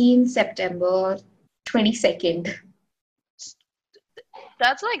 2018 September 22nd.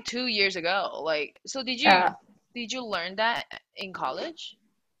 That's like 2 years ago. Like, so Uh, did you learn that in college?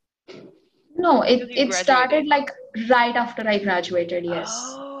 no, Because it you it started graduated. like right after I graduated. Yes.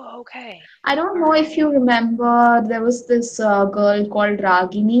 Oh, okay. I don't All know if right. you remember. There was this girl called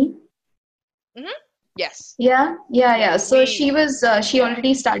Ragini. Mm-hmm. Yes. Yeah. Yes. So she Yeah.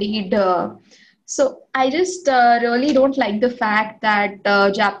 already studied. So I just really don't like the fact that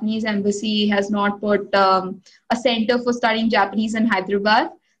Japanese embassy has not put a center for studying Japanese in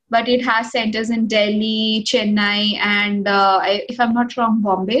Hyderabad, but it has centers in Delhi, Chennai, and if I'm not wrong,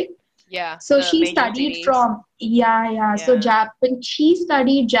 Bombay. Yeah. So The she major studied cities. from yeah. So Yeah. Japan. She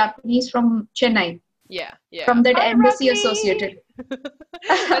studied Japanese from Chennai, Yeah. Yeah. from that Hi, embassy Ragni. associated.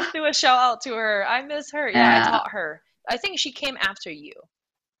 Let's do a shout out to her. I miss her. Yeah, I Uh, taught her. I think she came after you.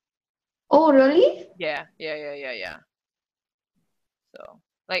 oh, really? Yeah. So,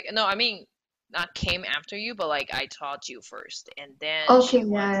 like, no, I mean, not came after you, but like I taught you first, and then Okay, she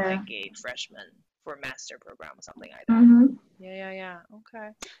was yeah. like a freshman for master program or something like that. Mm-hmm. Yeah. Okay.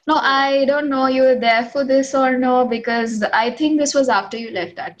 No, Cool. I don't know you were there for this or no because I think this was after you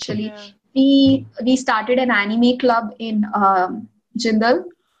left actually. Yeah. We started an anime club in Jindal.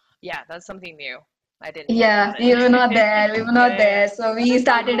 Yeah, that's something new. I didn't know Yeah, about we were not it. there. We were not Yeah. there. So That we is so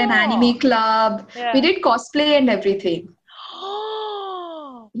started an anime cool. club. We Yeah. did cosplay and everything.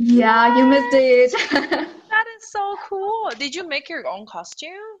 Oh, Yeah, you missed what? it. That is so cool. Did you make your own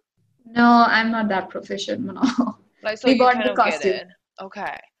costume? No, I'm not that professional. No. Like, so We you bought kind the of get costume. it.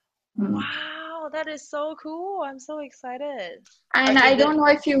 Okay. Hmm. Wow, that is so cool. I'm so excited. And Is I it? don't know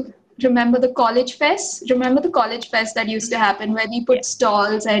if you remember the college fest. Remember the college fest that used to Mhm. happen where we Yeah. put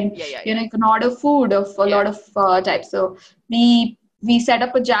stalls and Yeah. you can order food of a Yeah. lot of types. So we set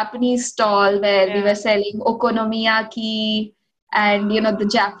up a Japanese stall where we were Yeah. selling okonomiyaki and the Wow.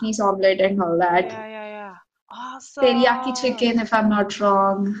 Japanese omelet and all that. Yeah. Teriyaki Awesome. chicken, if I'm not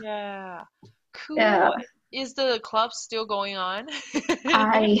wrong. Yeah. Yeah. Cool. Is the club still going on?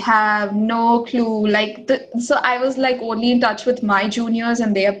 I have no clue. So I was like only in touch with my juniors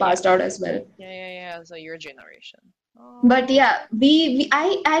and they have Yeah. passed out as well. Yeah. So your generation. But Oh. yeah,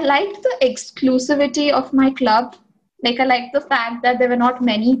 I liked the exclusivity of my club. Like I liked the fact that there were not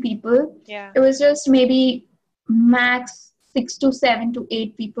many people. Yeah. It was just maybe max 6 to 7 to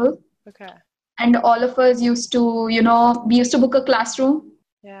 8 people. Okay. And all of us used to, we used to book a classroom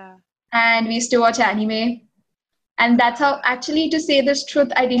Yeah. and we used to watch anime. And that's how, actually, to say this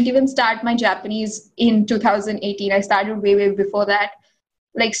truth, I didn't even start my Japanese in 2018. I started way before that,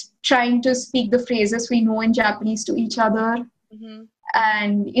 like trying to speak the phrases we know in Japanese to each other. Mm-hmm.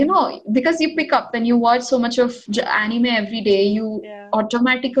 And because you pick up when you watch so much of anime every day, you Yeah.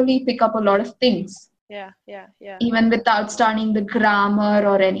 automatically pick up a lot of things Yeah. even without studying the grammar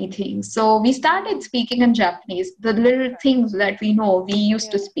or anything. So we started Mm, speaking in Japanese, the little okay. things that we know we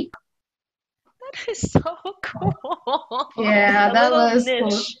used to Yeah. speak. That is so cool. Yeah, A that little was cool.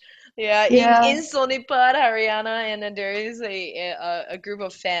 niche. Yeah, Yeah. in Sonipat, Haryana, and then there is a group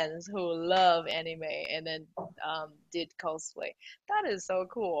of fans who love anime and then did cosplay. That is so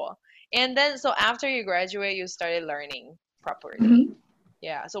cool. And then so after you graduate, you started learning properly. Mhm.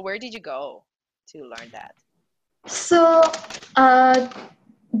 Yeah. So where did you go to learn that? So uh,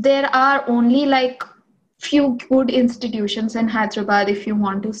 there are only like few good institutions in Hyderabad if you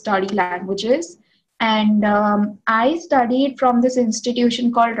want to study languages. And I studied from this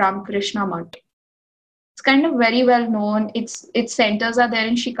institution called Ramakrishna Mutt. It's kind of very well known. Its centers are there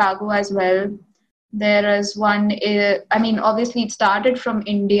in Chicago as well. There is one. I mean, obviously, it started from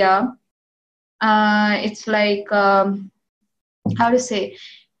India. It's like how to say.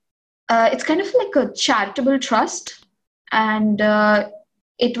 It's kind of like a charitable trust, and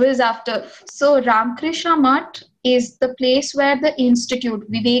it was after. So Ramakrishna Mutt is the place where the institute,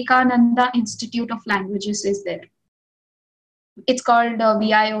 Vivekananda Institute of Languages, is there. It's called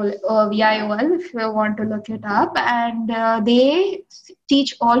VIOL if you want to look it up. And they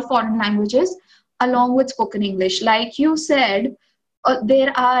teach all foreign languages along with spoken English. Like you said,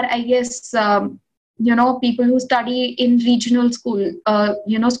 there are, I guess, people who study in regional school,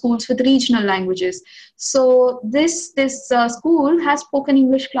 schools with regional languages. So this school has spoken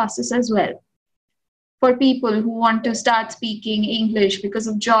English classes as well for people who want to start speaking English because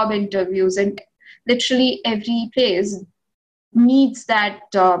of job interviews, and literally every place needs that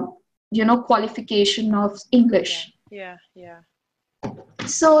qualification of Yeah. English. Yeah.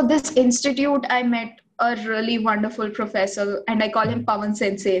 So this institute, I met a really wonderful professor, and I call him Pawan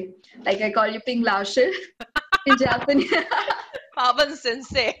Sensei. Like I call you Ping Laoshi in Japanese. Pavan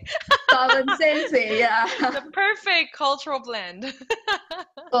Sensei. Pawan Sensei, yeah. The perfect cultural blend.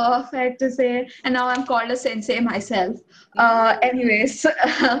 Perfect to say. And now I'm called a sensei myself. Mm. Anyways,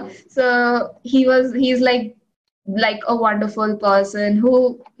 so he's like a wonderful person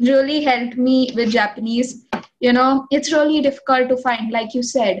who really helped me with Japanese. It's really difficult to find, like you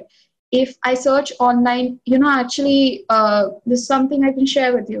said. If I search online, actually, this is something I can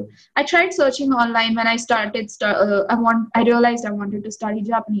share with you. I tried searching online when I I realized I wanted to study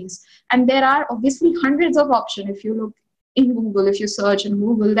Japanese, and there are obviously hundreds of options. If you look in Google, if you search in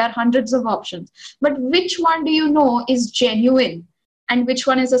Google, there are hundreds of options. But which one do you know is genuine, and which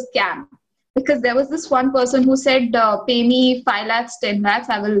one is a scam? Because there was this one person who said, pay me 5 lakhs, 10 lakhs,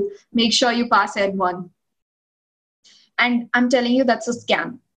 I will make sure you pass N1. And I'm telling you, that's a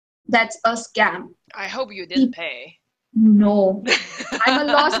scam. That's a scam. I hope you didn't pay. No. I'm a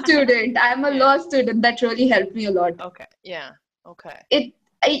law student. I'm a Yeah. law student. That really helped me a lot. Okay. Yeah. Okay.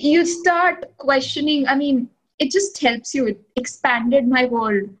 You start questioning. I mean, it just helps you. It expanded my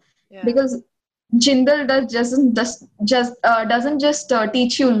world Yeah. because Jindal doesn't just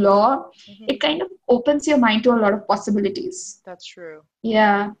teach you law. Mhm. It kind of opens your mind to a lot of possibilities. That's true.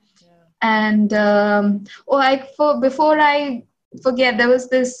 Yeah. Yeah. And before I forget, there was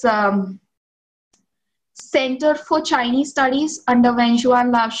this Center for Chinese Studies under Wen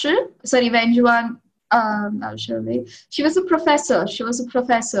Juan Laoshi. Sorry, Wen Juan Laoshi. She was a professor.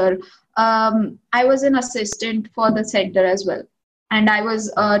 I was an assistant for the center as well, and I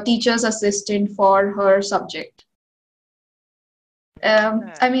was a teacher's assistant for her subject.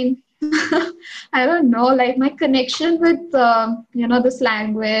 I mean, I don't know, like my connection with this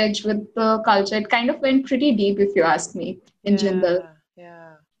language, with the culture, it kind of went pretty deep, if you ask me, in Jindal.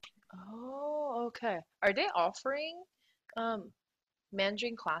 Yeah. Oh, okay. Are they offering um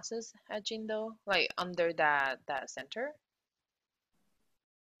Mandarin classes at Jindo, like under that center?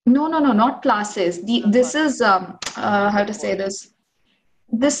 No, not classes. Not This classes. is how The to say course. this.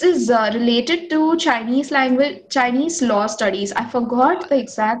 This is related to Chinese language, Chinese law studies. I forgot Got the it.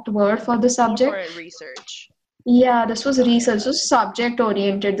 exact word for the More for subject. a research. Yeah, this was Got it. research. This was subject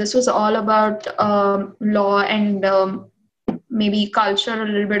oriented. This was all about law and maybe culture, a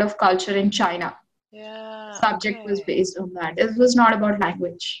little bit of culture in China. Yeah, Subject was okay. based on that. It was not about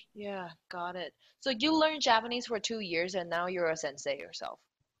language. Yeah, got it. So you learned Japanese for 2 years and now you're a sensei yourself.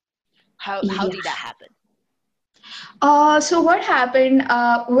 How Yeah. did that happen? So what happened?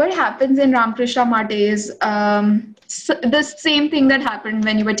 What happens in Ramakrishna Math is the same thing that happened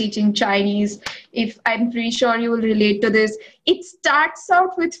when you were teaching Chinese. If I'm pretty sure you will relate to this, it starts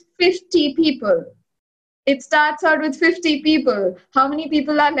out with 50 people. It starts out with 50 people. How many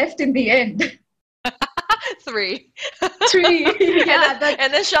people are left in the end? 3. Three. And then Yeah, that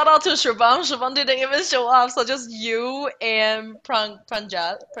and then shout out to Shubham. Shubham didn't even show up, so just you and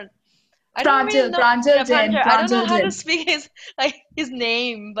Pranjal. I don't really know. Yeah, Pranjal Jain, Pranjal. I don't know Pranjal how to Jain. speak his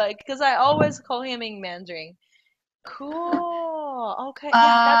name, but because I always call him in Mandarin. Cool. Okay.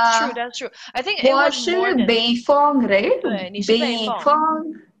 Yeah, that's true. Uh, That's true. I think it was more 我是 than Beifong, right? 对，你是北方.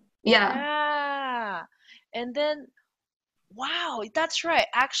 Beifong. Yeah. Yeah. And then wow, that's right.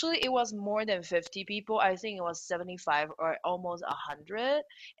 Actually, it was more than 50 people. I think it was 75 or almost 100.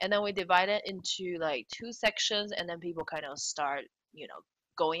 And then we divided into like two sections, and then people kind of start,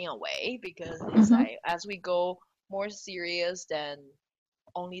 going away because it's Mhm. like as we go more serious, then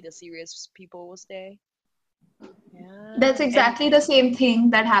only the serious people will stay. That's Yeah. And exactly the same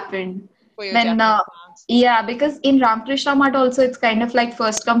thing that happened for your when, Japanese class. yeah, because in Ramakrishna Math also it's kind of like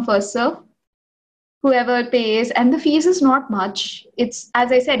first come, first serve. Whoever pays, and the fees is not much. It's,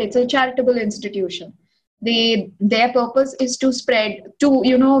 as I said, it's a charitable institution. Their purpose is to spread,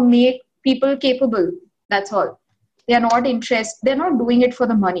 to make people capable. That's all. They are not interested. They're not doing it for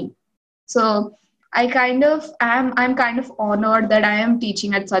the money. So I'm kind of honored that I am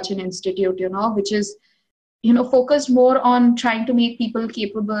teaching at such an institute, which is focused more on trying to make people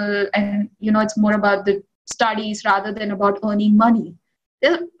capable, and it's more about the studies rather than about earning money.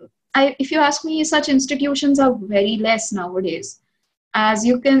 There- if you ask me, such institutions are very less nowadays. As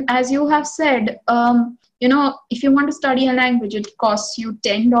you have said, if you want to study a language, it costs you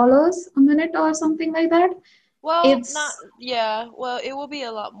 $10 a minute or something like that. Well, not, It's yeah, well, it will be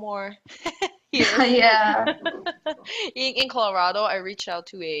a lot more here. yeah. In Colorado, I reached out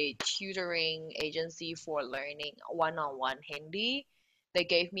to a tutoring agency for learning one-on-one Hindi. They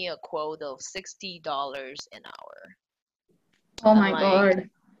gave me a quote of $60 an hour. Oh I'm my like, God.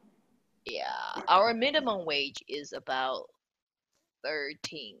 yeah, our minimum wage is about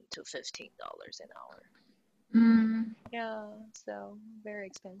 $13 to $15 an hour. Mm, Yeah, so very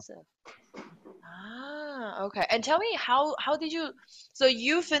expensive. Okay. And tell me how did you so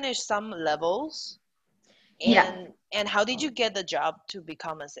you finished some levels yeah. and how did you get the job to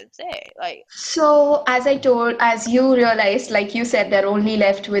become a sensei? Like, So as you realized, like you said, they're only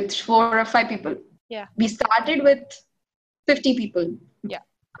left with 4 or 5 people. yeah, We started with 50 people, yeah,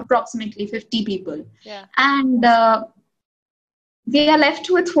 approximately 50 people. yeah. And we are left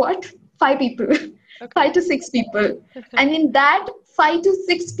with what? 5 people, five Okay. to six people. And in that 5 to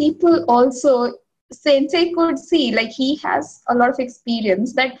 6 people also, Sensei could see, like he has a lot of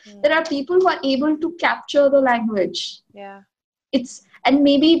experience, that there Mm, are people who are able to capture the language. yeah, And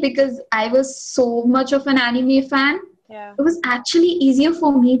maybe because I was so much of an anime fan, yeah. it was actually easier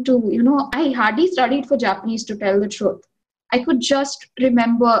for me to, I hardly studied for Japanese, to tell the truth. I could just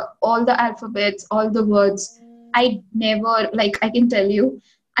remember all the alphabets, all the words. Mm, I never, like, I can tell you,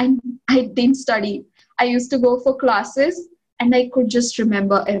 I, I didn't study. I used to go for classes and I could just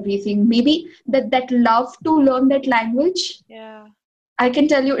remember everything. Maybe that love to learn that language, yeah. I can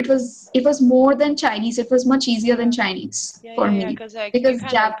tell you it was more than Chinese. It was much easier than Yeah. Chinese Yeah, for yeah, yeah, me because like you because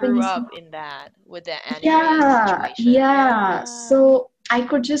kind of grew Japanese. up in that with the anime Yeah, situation. yeah. Yeah. So I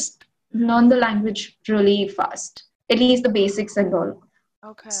could just learn the language really fast, at least the basics and all.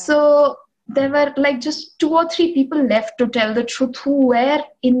 Okay. So there were like just 2 or 3 people left, to tell the truth, who were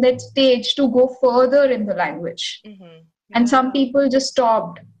in that stage to go further in the language. Mm-hmm. And some Yeah. people just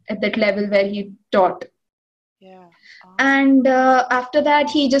stopped at that level where he taught. Yeah. Oh. And after that,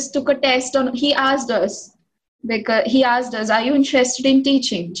 he just took a test on. He asked us, because he asked us, "Are you interested in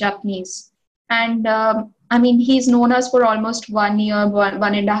teaching Japanese?" And I mean, he's known us for almost 1 year,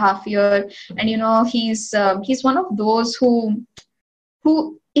 1.5 year, and he's one of those who,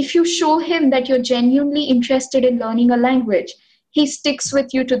 if you show him that you're genuinely interested in learning a language, he sticks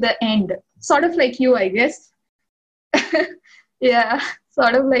with you to the end. Sort of like you, I guess. Yeah,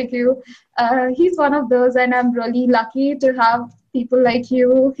 sort of like you. He's one of those, and I'm really lucky to have people like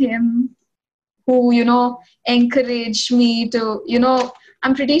you, him, who, encourage me to,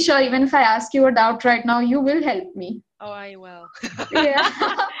 I'm pretty sure even if I ask you a doubt right now, you will help me. Oh, I will. Yeah.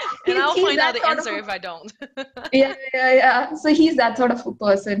 And I'll He's find out that the sort of answer a, if I don't. yeah, yeah, yeah. So he's that sort of a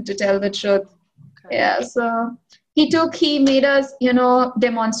person, to tell the truth. Okay. Yeah. So he made us,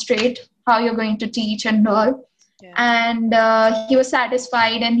 demonstrate how you're going to teach and all. Yeah. And he was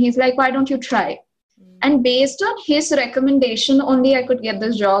satisfied, and he's like, why don't you try? And Mm-hmm. based on his recommendation only, I could get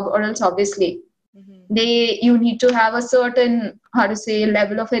this job, or else obviously Mm-hmm. you need to have a certain, how to say,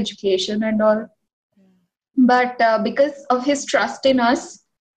 level of education and all. Yeah. But because of his trust in us,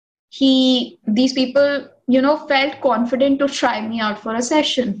 these people, felt confident to try me out for a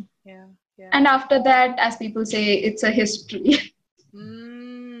session. Yeah. Yeah. And after that, as people say, it's a history.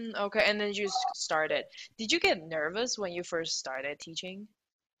 Okay. And then you started. Did you get nervous when you first started teaching?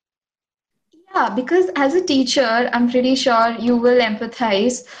 Yeah, because as a teacher, I'm pretty sure you will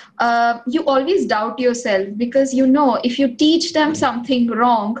empathize. You always doubt yourself, because if you teach them something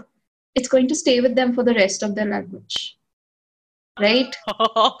wrong, it's going to stay with them for the rest of their language, right?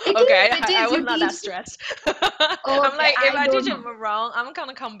 It Okay, is, it I is. was You not that teach. stressed. I'm Okay, like, if I I teach don't it know. wrong, I'm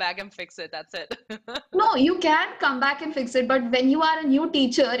gonna come back and fix it. That's it. No, you can come back and fix it, but when you are a new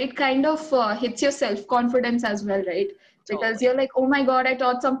teacher, it kind of hits your self confidence as well, right? Because Totally. you're like, oh my God, I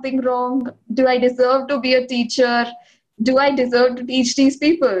taught something wrong. Do I deserve to be a teacher? Do I deserve to teach these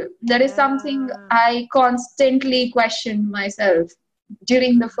people? That is something Yeah. I constantly question myself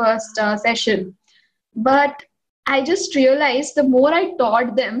during the first session. But I just realized the more I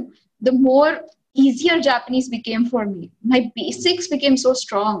taught them, the more easier Japanese became for me. My basics became so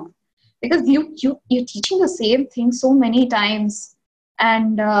strong, because you're teaching the same thing so many times.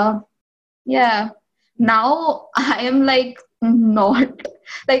 And yeah, now I am like not,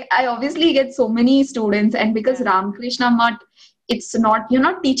 like, I obviously get so many students, and because Yeah. Ramakrishna Math, it's not, you're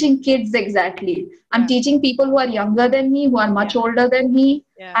not teaching kids exactly. I'm Yeah. teaching people who are younger than me, who are much Yeah. older than me.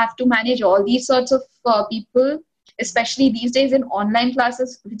 I Yeah. have to manage all these sorts of people, Mhm. especially these days in online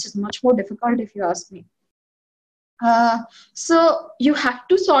classes, which is much more difficult if you ask me. uh, so you have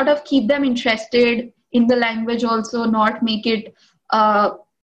to sort of keep them interested in the language also, not make it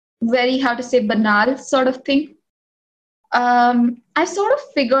very, how to say, banal sort of thing. I sort of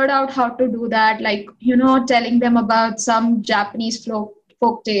figured out how to do that, like, telling them about some Japanese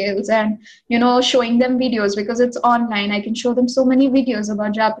folk tales, and, showing them videos, because it's online. I can show them so many videos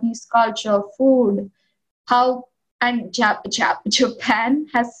about Japanese culture, food, how, and Japan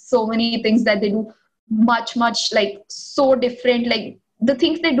has so many things that they do, much, like, so different. Like, the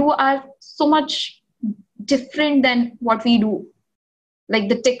things they do are so much different than what we do. like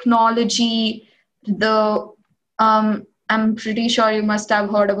the technology, I'm pretty sure you must have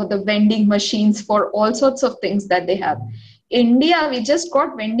heard about the vending machines for all sorts of things that they have. India, we just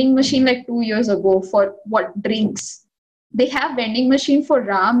got vending machine like 2 years ago for what drinks. They have vending machine for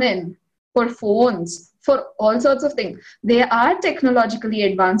ramen, for phones, for all sorts of things. They are technologically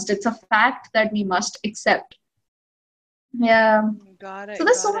advanced. It's a fact that we must accept. Yeah. Got So it,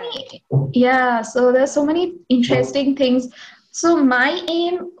 there's so got it. many, yeah, so there's so many interesting things. So my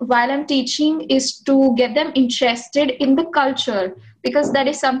aim while I'm teaching is to get them interested in the culture, because that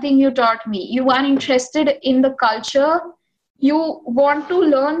is something you taught me. You are interested in the culture, you want to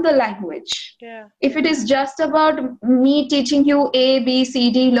learn the language. Yeah, If it yeah. is just about me teaching you A, B, C,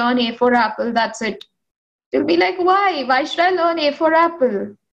 D, learn A for apple, that's it. You'll be like, why? Why should I learn A for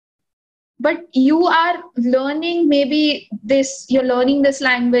apple? But you are learning, maybe this, you're learning this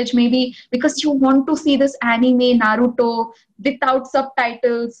language maybe because you want to see this anime Naruto without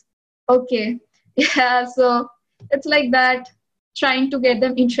subtitles. Okay. Yeah, so it's like that, trying to get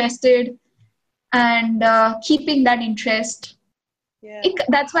them interested and keeping that interest. Yeah.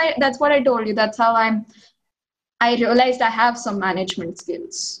 That's what I told you. That's how I realized I have some management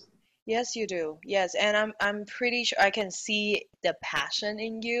skills. Yes, you do. Yes, and I'm pretty sure I can see the passion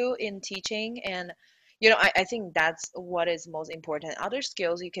in you in teaching, and I think that's what is most important. Other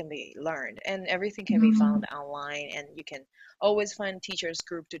skills you can be learned, and everything can be Mm. found online, and you can always find teachers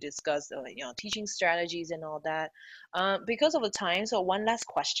group to discuss the teaching strategies and all that. Because of the time, so one last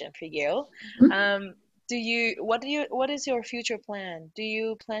question for you. Um, what is your future plan? Do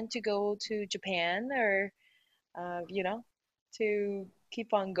you plan to go to Japan or to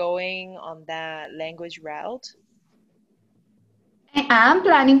keep on going on that language route? I am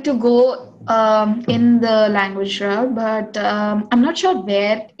planning to go in the language route, but I'm not sure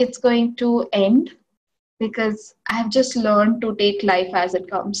where it's going to end, because I've just learned to take life as it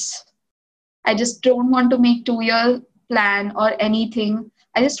comes. I just don't want to make 2 year plan or anything.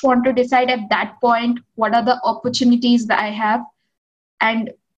 I just want to decide at that point what are the opportunities that I have,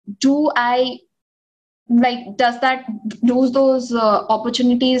 and do I like does that do those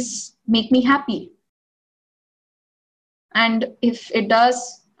opportunities make me happy? And if it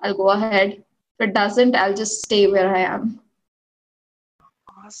does, I'll go ahead. If it doesn't, I'll just stay where I am.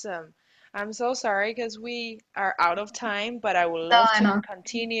 Awesome. I'm so sorry because we are out of time, but I would No, love I to know.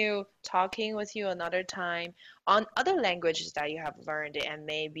 continue talking with you another time on other languages that you have learned and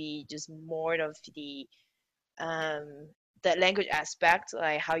maybe just more of um the language aspect,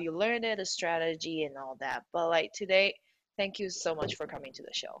 like how you learned it, the strategy and all that. But like today, thank you so much for coming to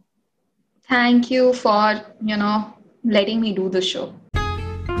the show. Thank you for, letting me do the show.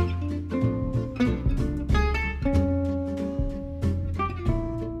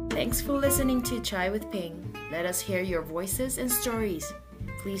 Thanks for listening to Chai with Ping. Let us hear your voices and stories.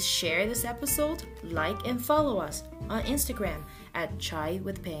 Please share this episode, like, and follow us on Instagram at Chai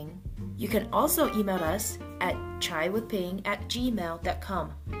with Ping. You can also email us at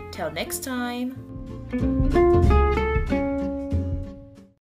chaiwithping@gmail.com. Till next time.